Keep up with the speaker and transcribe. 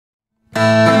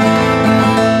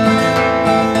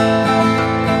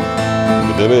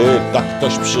Gdyby tak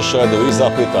ktoś przyszedł i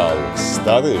zapytał: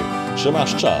 stary, czy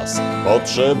masz czas?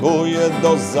 Potrzebuję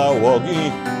do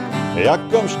załogi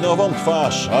jakąś nową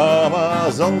twarz.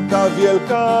 Amazonka,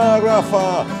 wielka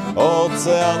rafa,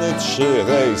 oceany, 3,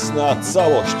 rejs na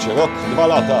całość, rok, 2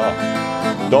 lata.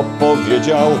 To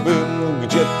powiedziałbym,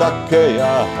 gdzie ta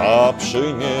keja, a przy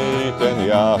niej ten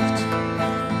jacht.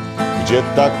 Gdzie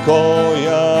ta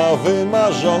koja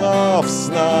wymarzona w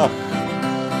snach?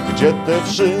 Gdzie te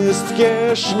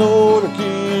wszystkie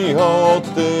sznurki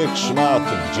od tych szmat?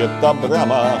 Gdzie ta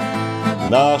brama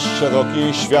na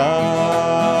szeroki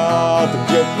świat?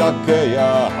 Gdzie ta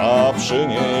keja, a przy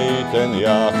niej ten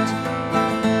jacht?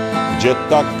 Gdzie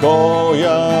ta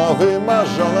koja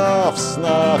wymarzona w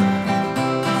snach?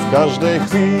 W każdej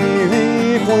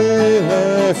chwili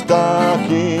płynę w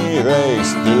taki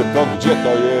rejs. Tylko gdzie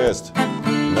to jest?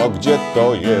 No gdzie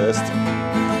to jest?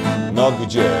 No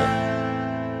gdzie?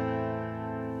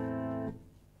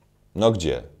 No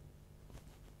gdzie?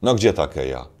 No gdzie ta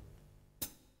keja?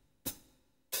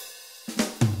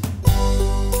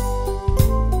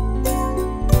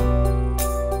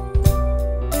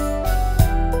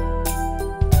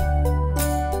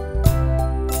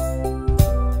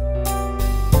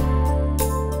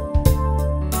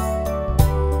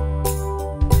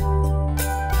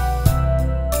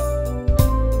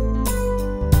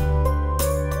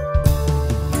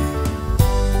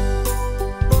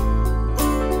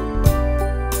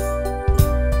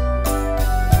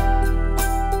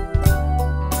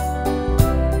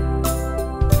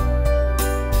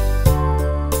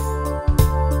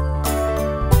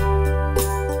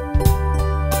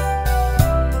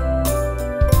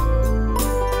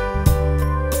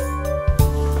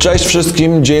 Cześć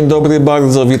wszystkim, dzień dobry,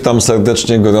 bardzo witam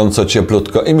serdecznie, gorąco,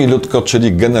 cieplutko i milutko,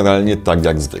 czyli generalnie tak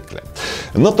jak zwykle.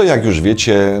 No to jak już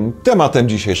wiecie, tematem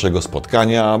dzisiejszego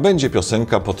spotkania będzie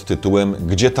piosenka pod tytułem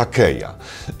Gdzie ta keja?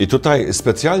 I tutaj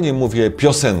specjalnie mówię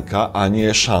piosenka, a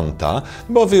nie szanta,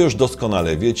 bo wy już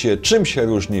doskonale wiecie, czym się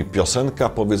różni piosenka,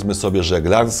 powiedzmy sobie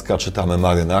żeglarska czy tam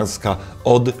marynarska,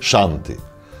 od szanty.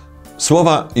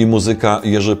 Słowa i muzyka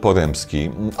Jerzy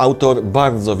Porębski, autor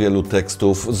bardzo wielu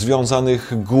tekstów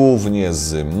związanych głównie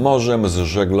z morzem, z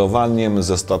żeglowaniem,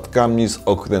 ze statkami, z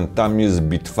okrętami, z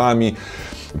bitwami,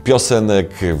 piosenek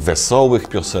wesołych,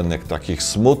 piosenek takich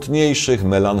smutniejszych,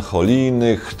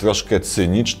 melancholijnych, troszkę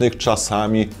cynicznych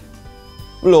czasami.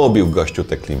 Lubił gościu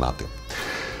te klimaty.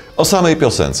 O samej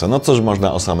piosence, no cóż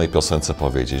można o samej piosence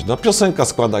powiedzieć? No piosenka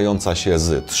składająca się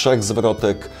z 3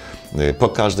 zwrotek, po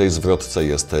każdej zwrotce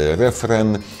jest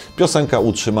refren. Piosenka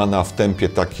utrzymana w tempie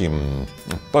takim,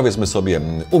 powiedzmy sobie,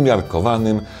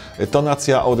 umiarkowanym.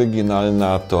 Tonacja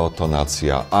oryginalna to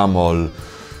tonacja a-moll.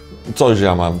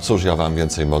 Cóż ja wam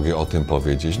więcej mogę o tym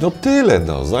powiedzieć? No tyle,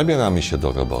 no, zabieramy się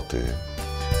do roboty.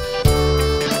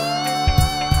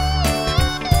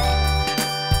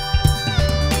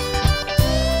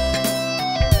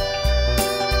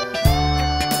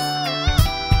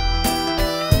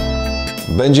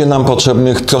 Będzie nam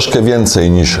potrzebnych troszkę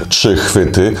więcej niż 3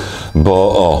 chwyty, bo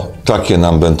o, takie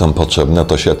nam będą potrzebne,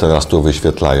 to się teraz tu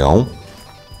wyświetlają.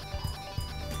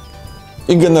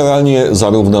 I generalnie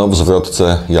zarówno w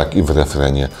zwrotce, jak i w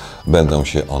refrenie będą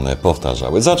się one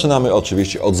powtarzały. Zaczynamy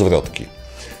oczywiście od zwrotki.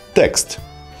 Tekst.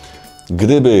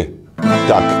 Gdyby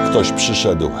tak ktoś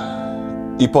przyszedł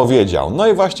i powiedział, no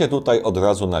i właśnie tutaj od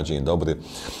razu na dzień dobry,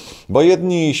 bo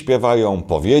jedni śpiewają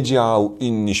powiedział,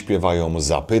 inni śpiewają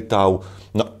zapytał.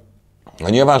 No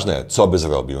nieważne, co by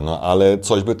zrobił, no ale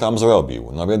coś by tam zrobił.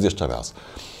 No więc jeszcze raz.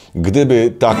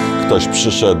 Gdyby tak ktoś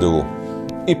przyszedł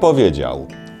i powiedział: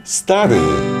 stary,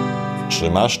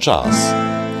 czy masz czas?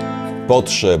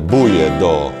 Potrzebuję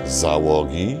do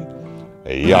załogi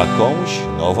jakąś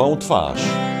nową twarz.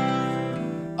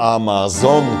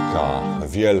 Amazonka,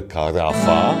 wielka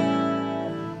rafa,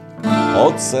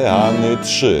 oceany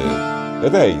 3,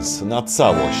 rejs na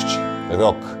całość,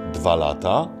 rok, 2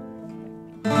 lata,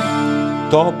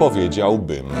 to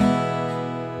powiedziałbym.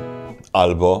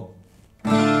 Albo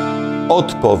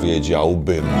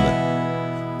odpowiedziałbym.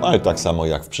 No i tak samo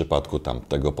jak w przypadku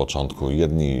tamtego początku.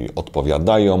 Jedni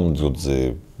odpowiadają,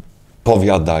 drudzy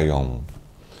powiadają.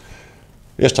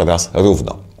 Jeszcze raz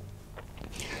równo.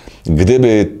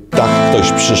 Gdyby tak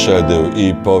ktoś przyszedł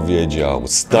i powiedział: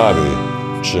 stary,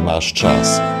 czy masz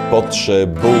czas?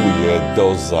 Potrzebuję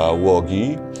do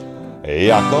załogi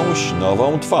jakąś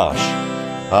nową twarz.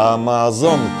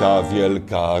 Amazonka,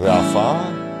 wielka rafa,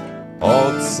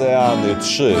 oceany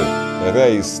 3,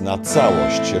 rejs na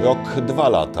całość, rok, 2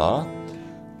 lata,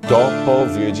 to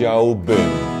powiedziałbym.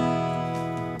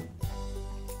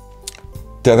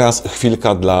 Teraz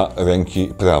chwilka dla ręki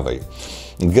prawej.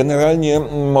 Generalnie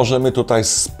możemy tutaj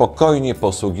spokojnie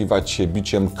posługiwać się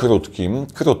biciem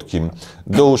krótkim.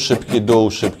 Dół, szybki,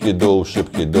 dół, szybki, dół,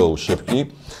 szybki, dół, szybki.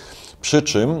 Przy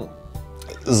czym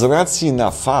z racji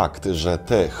na fakt, że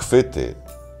te chwyty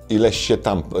ileś się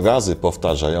tam razy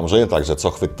powtarzają, że nie tak, że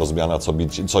co chwyt to zmiana,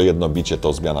 co jedno bicie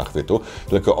to zmiana chwytu,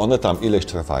 tylko one tam ileś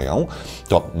trwają,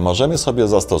 to możemy sobie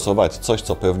zastosować coś,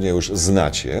 co pewnie już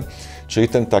znacie, czyli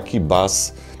ten taki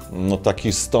bas, no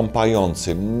taki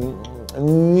stąpający.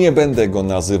 Nie będę go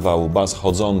nazywał bas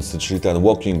chodzący, czyli ten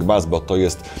walking bass, bo to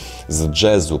jest z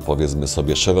jazzu, powiedzmy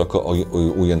sobie, szeroko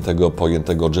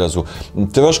pojętego jazzu.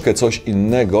 Troszkę coś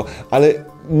innego, ale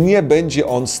nie będzie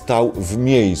on stał w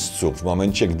miejscu w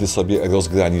momencie, gdy sobie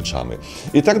rozgraniczamy.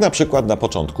 I tak na przykład na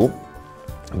początku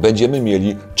będziemy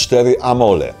mieli 4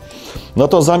 amole. No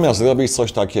to zamiast robić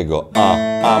coś takiego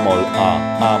amol,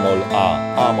 amol,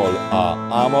 amol,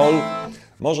 amol,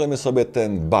 możemy sobie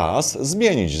ten bas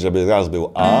zmienić, żeby raz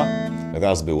był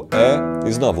raz był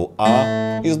i znowu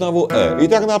i znowu i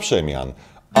tak na przemian.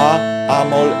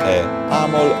 Amol,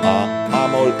 amol,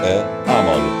 amol,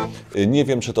 amol. Nie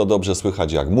wiem, czy to dobrze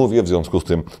słychać, jak mówię, w związku z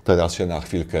tym teraz się na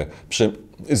chwilkę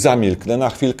zamilknę na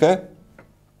chwilkę.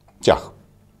 Ciach.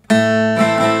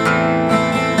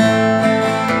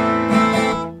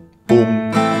 Pum,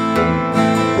 pum,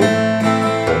 pum,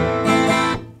 pum.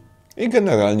 I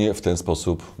generalnie w ten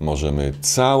sposób możemy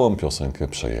całą piosenkę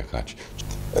przejechać.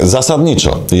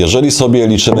 Zasadniczo, jeżeli sobie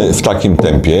liczymy w takim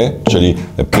tempie, czyli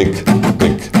pyk,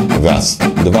 pyk, raz,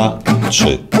 2,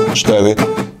 3, 4,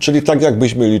 czyli tak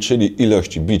jakbyśmy liczyli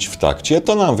ilość bić w takcie,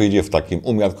 to nam wyjdzie w takim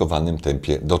umiarkowanym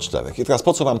tempie do 4. I teraz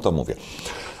po co Wam to mówię?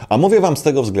 A mówię Wam z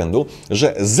tego względu,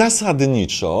 że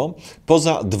zasadniczo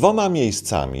poza 2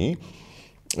 miejscami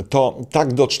to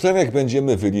tak do 4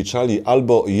 będziemy wyliczali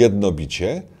albo jedno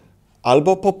bicie,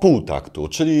 albo po pół taktu,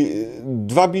 czyli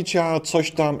 2 bicia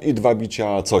coś tam i 2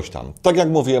 bicia coś tam. Tak jak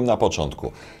mówiłem na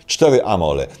początku. 4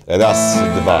 amole. Raz,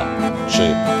 2,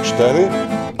 3, 4,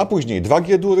 a później 2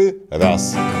 G-dury.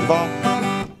 Raz, 2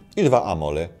 i 2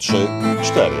 amole. 3,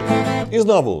 4. I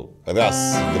znowu raz,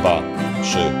 2,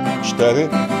 3, 4,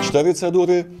 4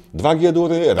 C-dury, 2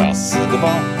 G-dury. Raz,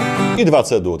 2 i 2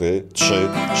 C-dury. 3,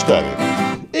 4.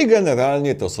 I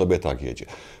generalnie to sobie tak jedzie.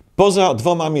 Poza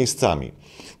 2 miejscami.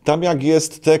 Tam jak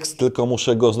jest tekst, tylko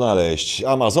muszę go znaleźć.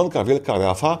 Amazonka, Wielka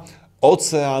Rafa,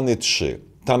 Oceany 3.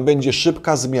 Tam będzie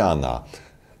szybka zmiana.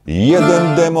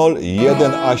 1 demol,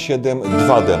 1 A7,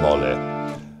 2 demole.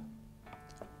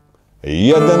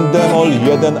 1 demol,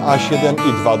 1 A7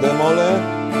 i 2 demole.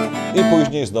 I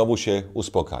później znowu się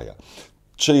uspokaja.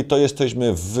 Czyli to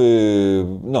jesteśmy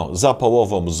za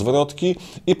połową zwrotki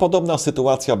i podobna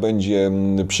sytuacja będzie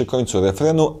przy końcu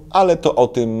refrenu, ale to o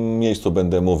tym miejscu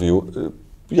będę mówił,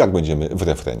 jak będziemy w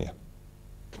refrenie.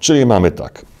 Czyli mamy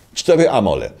tak, 4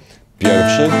 amole.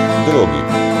 Pierwszy, drugi,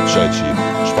 trzeci,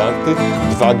 czwarty,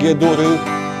 2 G-dury,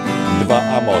 2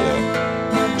 amole,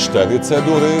 4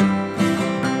 C-dury,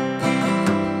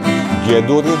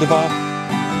 G-dury 2,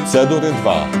 C-dury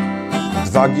 2,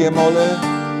 2 G-mole,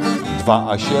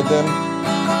 2 A7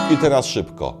 i teraz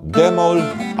szybko. Demol,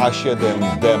 A7,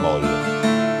 demol,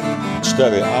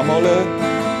 4 amole,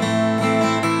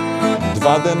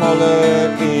 2 demole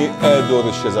i E-dur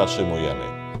się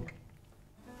zatrzymujemy.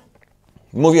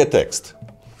 Mówię tekst.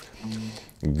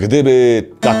 Gdyby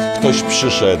tak ktoś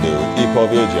przyszedł i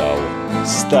powiedział: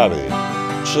 stary,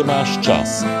 czy masz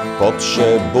czas?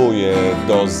 Potrzebuję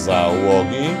do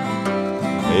załogi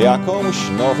jakąś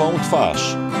nową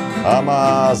twarz.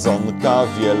 Amazonka,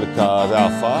 Wielka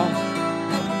Rafa,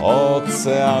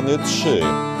 Oceany 3,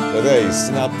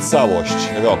 rejs na całość,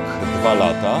 rok, 2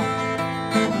 lata,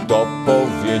 to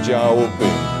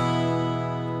powiedziałbym.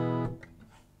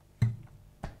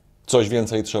 Coś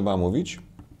więcej trzeba mówić?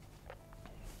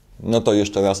 No to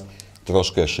jeszcze raz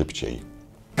troszkę szybciej.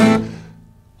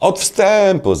 Od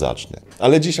wstępu zacznę,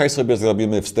 ale dzisiaj sobie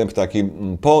zrobimy wstęp taki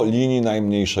po linii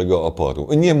najmniejszego oporu.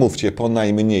 Nie mówcie po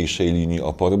najmniejszej linii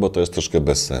oporu, bo to jest troszkę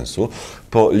bez sensu.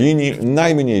 Po linii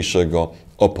najmniejszego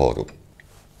oporu.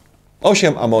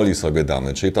 8 amoli sobie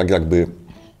damy, czyli tak jakby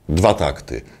 2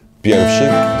 takty. Pierwszy,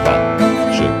 2,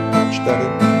 3, 4,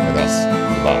 raz,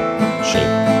 2, 3,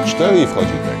 4 i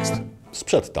wchodzi tekst z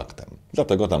przedtaktem.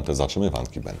 Dlatego tamte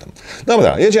zatrzymywanki będą.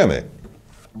 Dobra, jedziemy.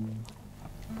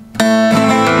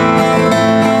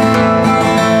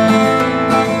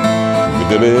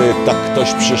 Gdyby tak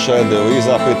ktoś przyszedł i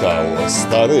zapytał: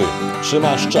 stary, czy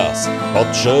masz czas?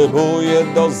 Potrzebuję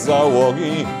do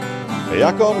załogi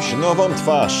jakąś nową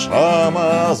twarz.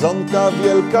 Amazonka,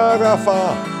 Wielka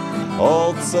Rafa,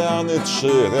 Oceany 3,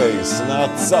 rejs na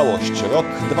całość, rok,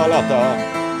 2 lata,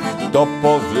 to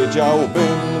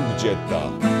powiedziałbym, gdzie ta.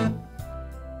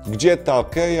 Gdzie ta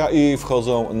keja i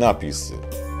wchodzą napisy.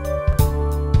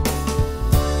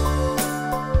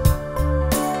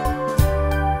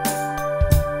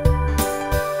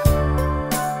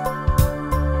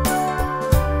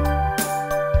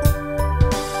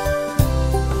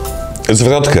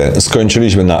 Zwrotkę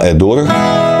skończyliśmy na edur.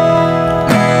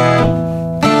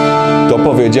 To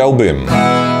powiedziałbym.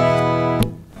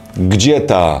 Gdzie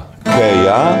ta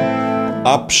keja,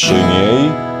 a przy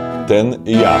niej ten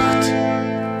jacht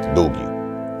długi.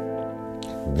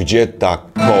 Gdzie ta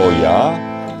koja,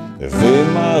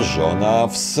 wymarzona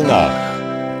w snach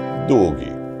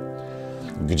długi.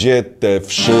 Gdzie te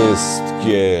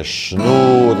wszystkie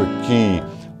sznurki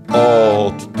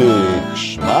od tych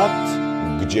szmat,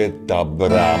 gdzie ta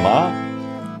brama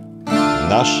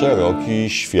na szeroki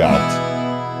świat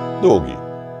długi.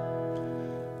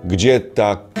 Gdzie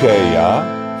ta keja,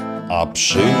 a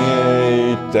przy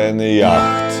niej ten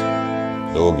jacht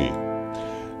długi.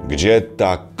 Gdzie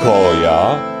ta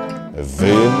koja,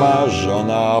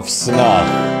 wymarzona w snach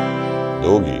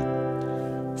długi.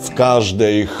 W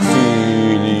każdej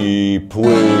chwili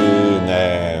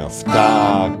płynę w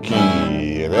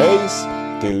taki rejs,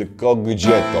 tylko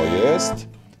gdzie to jest?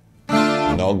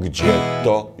 No gdzie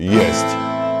to jest?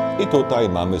 I tutaj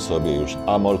mamy sobie już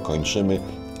amol, kończymy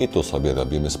i tu sobie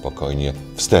robimy spokojnie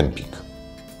wstępik.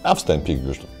 A wstępik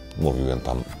już mówiłem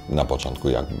tam na początku,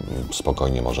 jak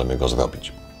spokojnie możemy go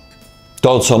zrobić.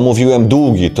 To, co mówiłem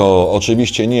długi, to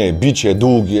oczywiście nie bicie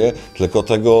długie, tylko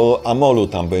tego amolu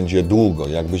tam będzie długo.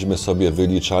 Jakbyśmy sobie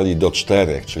wyliczali do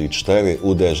 4, czyli 4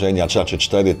 uderzenia, czy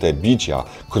 4 te bicia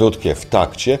krótkie w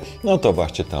takcie, no to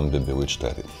właśnie tam by były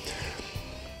 4.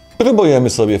 Próbujemy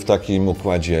sobie w takim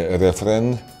układzie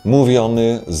refren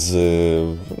mówiony z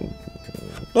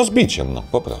biciem, no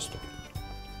po prostu.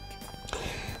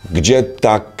 Gdzie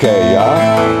ta keja,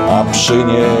 a przy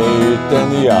niej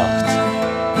ten jacht?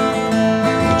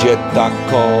 Gdzie ta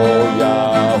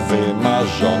koja,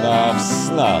 wymarzona w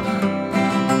snach?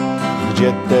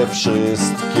 Gdzie te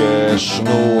wszystkie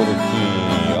sznurki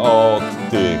od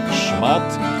tych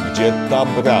szmat? Gdzie ta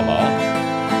brama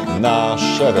na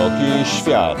szeroki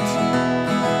świat?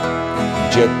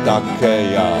 Gdzie ta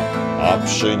keja, a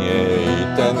przy niej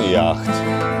ten jacht?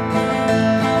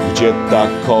 Gdzie ta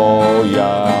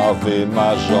koja,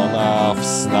 wymarzona w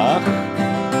snach?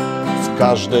 W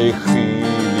każdej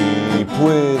chwili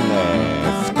płynę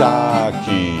w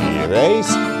taki rejs,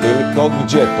 tylko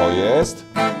gdzie to jest?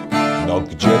 No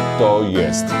gdzie to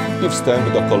jest? I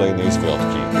wstęp do kolejnej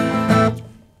zwrotki.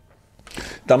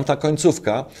 Tamta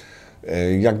końcówka,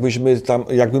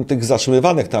 jakbym tych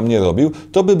zatrzymywanych tam nie robił,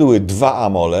 to by były 2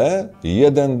 amole,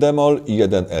 1 demol i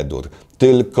 1 edur.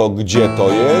 Tylko gdzie to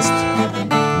jest?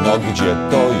 No gdzie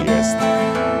to jest?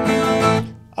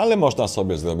 Ale można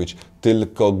sobie zrobić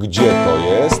tylko gdzie to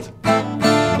jest?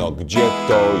 No gdzie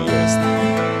to jest?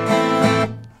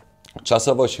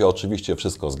 Czasowo się oczywiście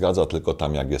wszystko zgadza, tylko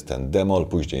tam jak jest ten demol,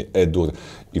 później edur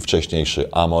i wcześniejszy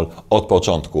amol. Od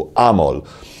początku amol,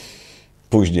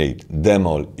 później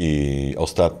demol i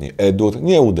ostatni edur.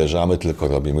 Nie uderzamy, tylko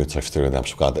robimy coś w stylu na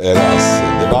przykład raz,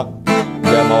 2,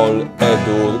 demol,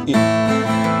 edur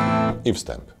i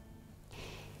wstęp.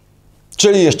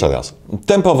 Czyli jeszcze raz,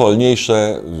 tempo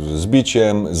wolniejsze z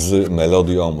biciem, z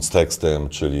melodią, z tekstem,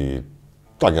 czyli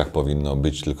tak jak powinno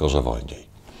być, tylko że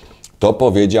wolniej. To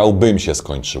powiedziałbym się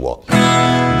skończyło.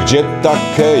 Gdzie ta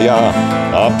keja,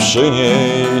 a przy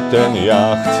niej ten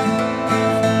jacht?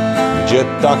 Gdzie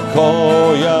ta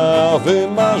koja,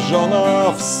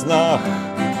 wymarzona w snach?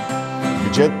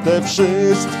 Gdzie te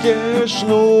wszystkie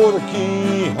sznurki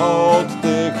od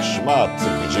tych szmat?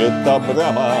 Gdzie ta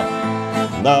brama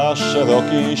na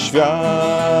szeroki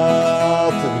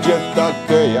świat? Gdzie ta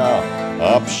keja,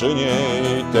 a przy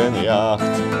niej ten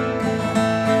jacht?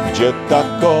 Gdzie ta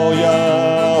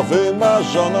koja,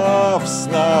 wymarzona w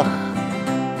snach?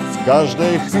 W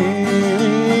każdej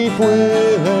chwili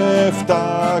płynę w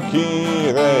taki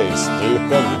rejs,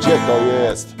 tylko gdzie to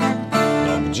jest?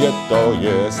 No gdzie to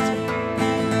jest?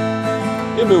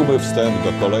 I byłby wstęp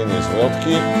do kolejnej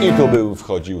zwrotki i tu by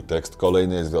wchodził tekst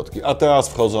kolejnej zwrotki. A teraz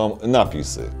wchodzą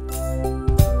napisy.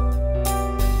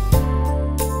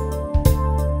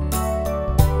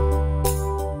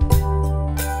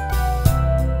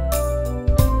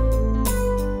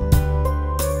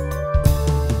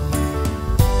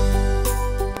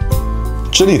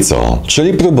 Czyli co?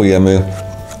 Czyli próbujemy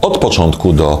od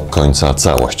początku do końca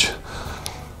całość.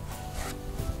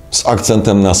 Z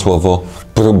akcentem na słowo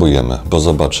próbujemy, bo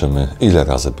zobaczymy, ile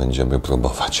razy będziemy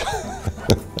próbować.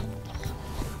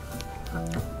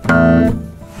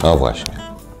 O właśnie.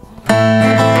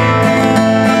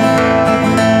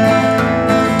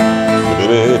 Gdy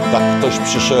Gdyby tak ktoś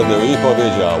przyszedł i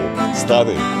powiedział: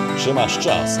 stary, czy masz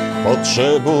czas?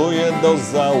 Potrzebuję do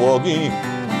załogi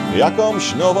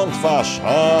jakąś nową twarz.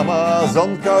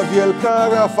 Amazonka, wielka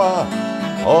rafa,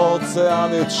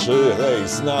 oceany, 3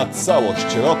 rejs na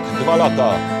całość, rok, 2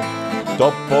 lata.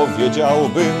 To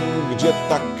powiedziałbym, gdzie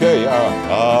ta keja,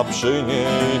 a przy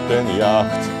niej ten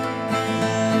jacht.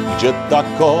 Gdzie ta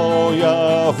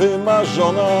koja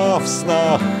wymarzona w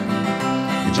snach?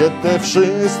 Gdzie te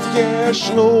wszystkie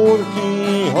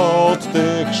sznurki od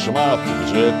tych szmat?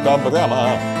 Gdzie ta brama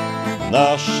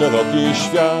na szeroki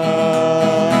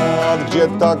świat? Gdzie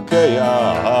ta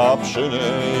keja, a przy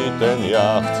niej ten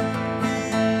jacht?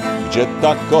 Gdzie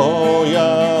ta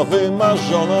koja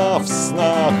wymarzona w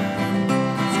snach?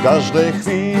 W każdej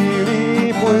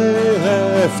chwili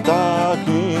płynę w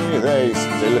taki rejs.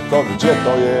 Tylko gdzie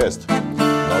to jest?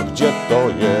 No gdzie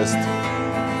to jest?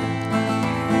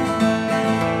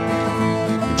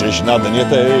 Gdzieś na dnie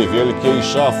tej wielkiej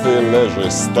szafy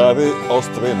leży stary,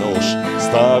 ostry nóż.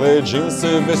 Stare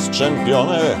dżinsy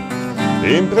wystrzępione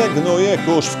impregnuje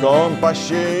kurz. W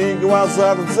kompasie igła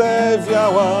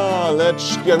zardzewiała,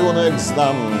 lecz kierunek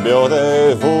znam.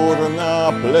 Biorę wór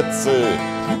na plecy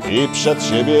i przed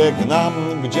siebie gnam.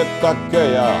 Gdzie ta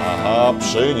keja, a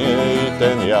przy niej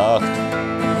ten jacht?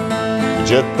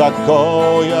 Gdzie ta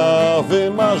koja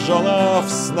wymarzona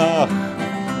w snach?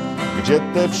 Gdzie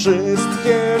te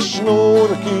wszystkie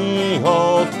sznurki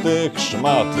od tych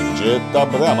szmat? Gdzie ta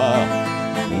brama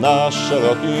na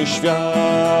szeroki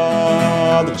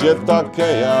świat? Gdzie ta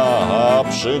keja, a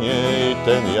przy niej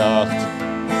ten jacht?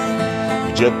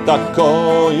 Gdzie ta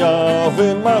koja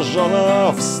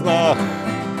wymarzona w snach?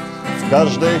 W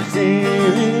każdej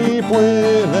chwili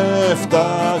płynę w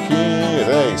taki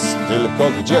rejs.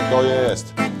 Tylko gdzie to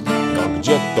jest? No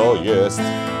gdzie to jest?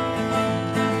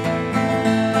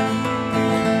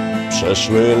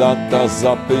 Przeszły lata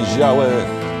zapyziałe,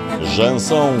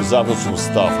 rzęsą zarósł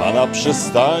staw, a na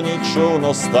przystani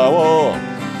czółno stało.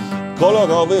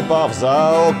 Kolorowy paw,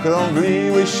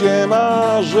 zaokrągliły się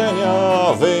marzenia.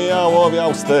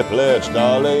 Wyjałowiał step, lecz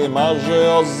dalej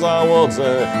marzy o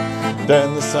załodze.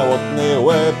 Ten samotny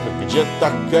łeb, gdzie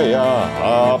ta keja,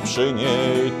 a przy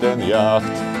niej ten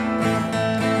jacht?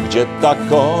 Gdzie ta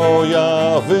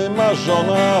koja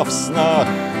wymarzona w snach?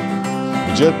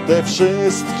 Gdzie te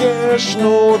wszystkie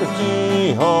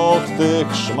sznurki od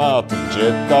tych szmat?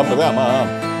 Gdzie ta brama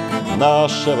na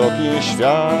szeroki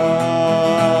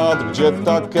świat? Gdzie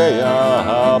ta keja,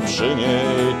 a przy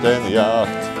niej ten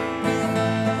jacht?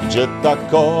 Gdzie ta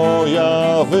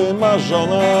koja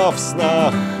wymarzona w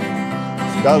snach?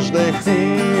 W każdej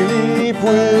chwili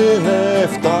płynę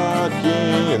w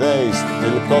taki rejs.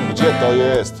 Tylko gdzie to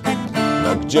jest?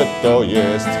 No gdzie to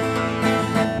jest?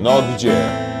 No gdzie?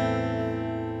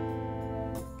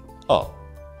 O,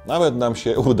 nawet nam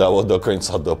się udało do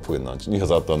końca dopłynąć. Nie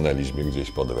zatonęliśmy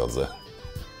gdzieś po drodze.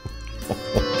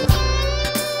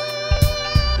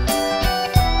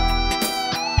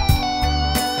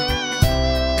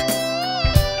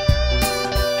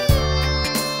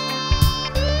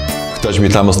 Ktoś mi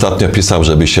tam ostatnio pisał,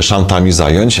 żeby się szantami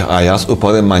zająć, a ja z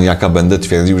uporem maniaka będę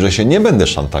twierdził, że się nie będę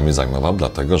szantami zajmował,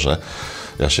 dlatego że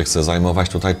ja się chcę zajmować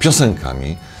tutaj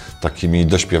piosenkami, takimi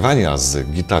do śpiewania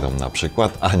z gitarą na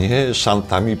przykład, a nie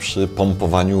szantami przy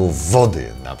pompowaniu wody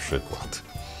na przykład.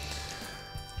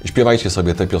 Śpiewajcie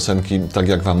sobie te piosenki, tak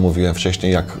jak wam mówiłem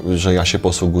wcześniej, że ja się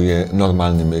posługuję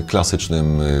normalnym,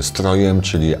 klasycznym strojem,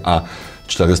 czyli A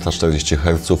 440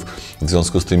 Hz. W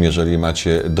związku z tym, jeżeli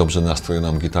macie dobrze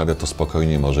nastrojoną gitarę, to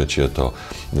spokojnie możecie to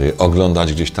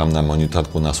oglądać gdzieś tam na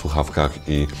monitorku, na słuchawkach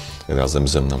i razem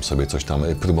ze mną sobie coś tam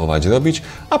próbować robić,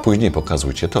 a później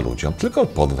pokazujcie to ludziom, tylko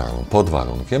pod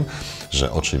warunkiem,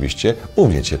 że oczywiście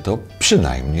umiecie to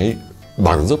przynajmniej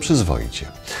bardzo przyzwoicie.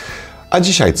 A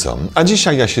dzisiaj co? A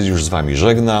dzisiaj ja się już z wami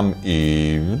żegnam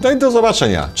i do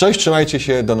zobaczenia. Cześć, trzymajcie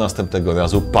się, do następnego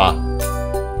razu, pa!